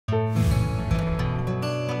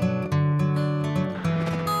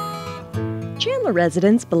Chandler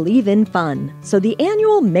residents believe in fun, so the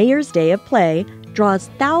annual Mayor's Day of Play draws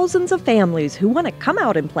thousands of families who want to come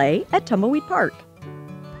out and play at Tumbleweed Park.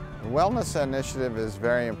 The wellness initiative is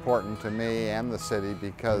very important to me and the city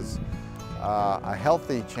because a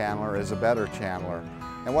healthy Chandler is a better Chandler.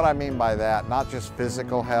 And what I mean by that, not just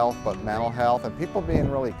physical health, but mental health, and people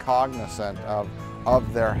being really cognizant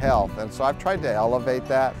of their health. And so I've tried to elevate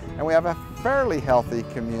that, and we have a fairly healthy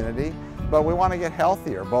community, but we want to get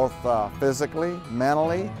healthier, both physically,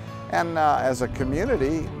 mentally, and as a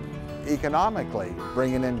community, economically,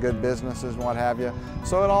 bringing in good businesses and what have you.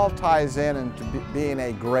 So it all ties in into being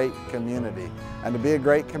a great community. And to be a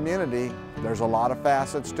great community, there's a lot of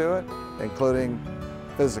facets to it, including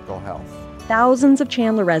physical health. Thousands of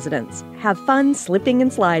Chandler residents have fun slipping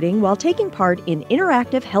and sliding while taking part in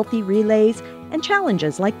interactive healthy relays and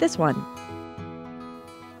challenges like this one.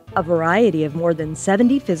 A variety of more than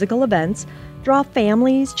 70 physical events draw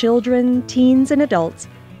families, children, teens, and adults,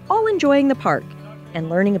 all enjoying the park and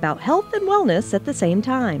learning about health and wellness at the same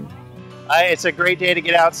time. It's a great day to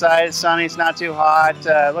get outside. It's sunny, it's not too hot.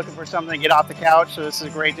 Looking for something to get off the couch, so this is a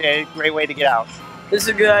great day, great way to get out. This is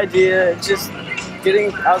a good idea. Just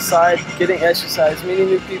getting outside, getting exercise, meeting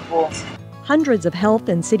new people. Hundreds of health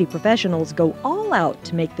and city professionals go all out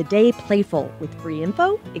to make the day playful with free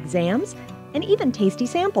info, exams, and even tasty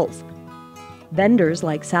samples. Vendors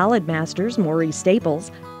like Salad Masters Maurice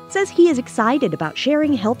Staples says he is excited about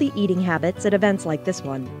sharing healthy eating habits at events like this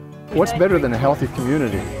one. What's better than a healthy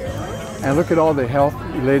community? And look at all the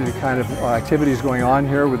health-related kind of activities going on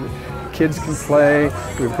here. With kids can play,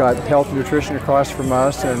 we've got health and nutrition across from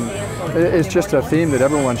us, and it's just a theme that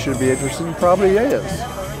everyone should be interested in, probably is.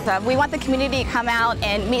 We want the community to come out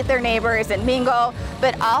and meet their neighbors and mingle,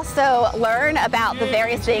 but also learn about the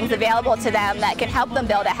various things available to them that can help them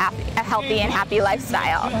build a healthy and happy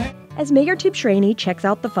lifestyle. As Mayor Tip Schraney checks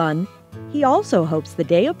out the fun, he also hopes the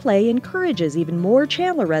Day of Play encourages even more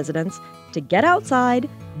Chandler residents to get outside,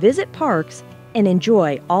 visit parks, and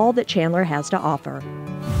enjoy all that Chandler has to offer.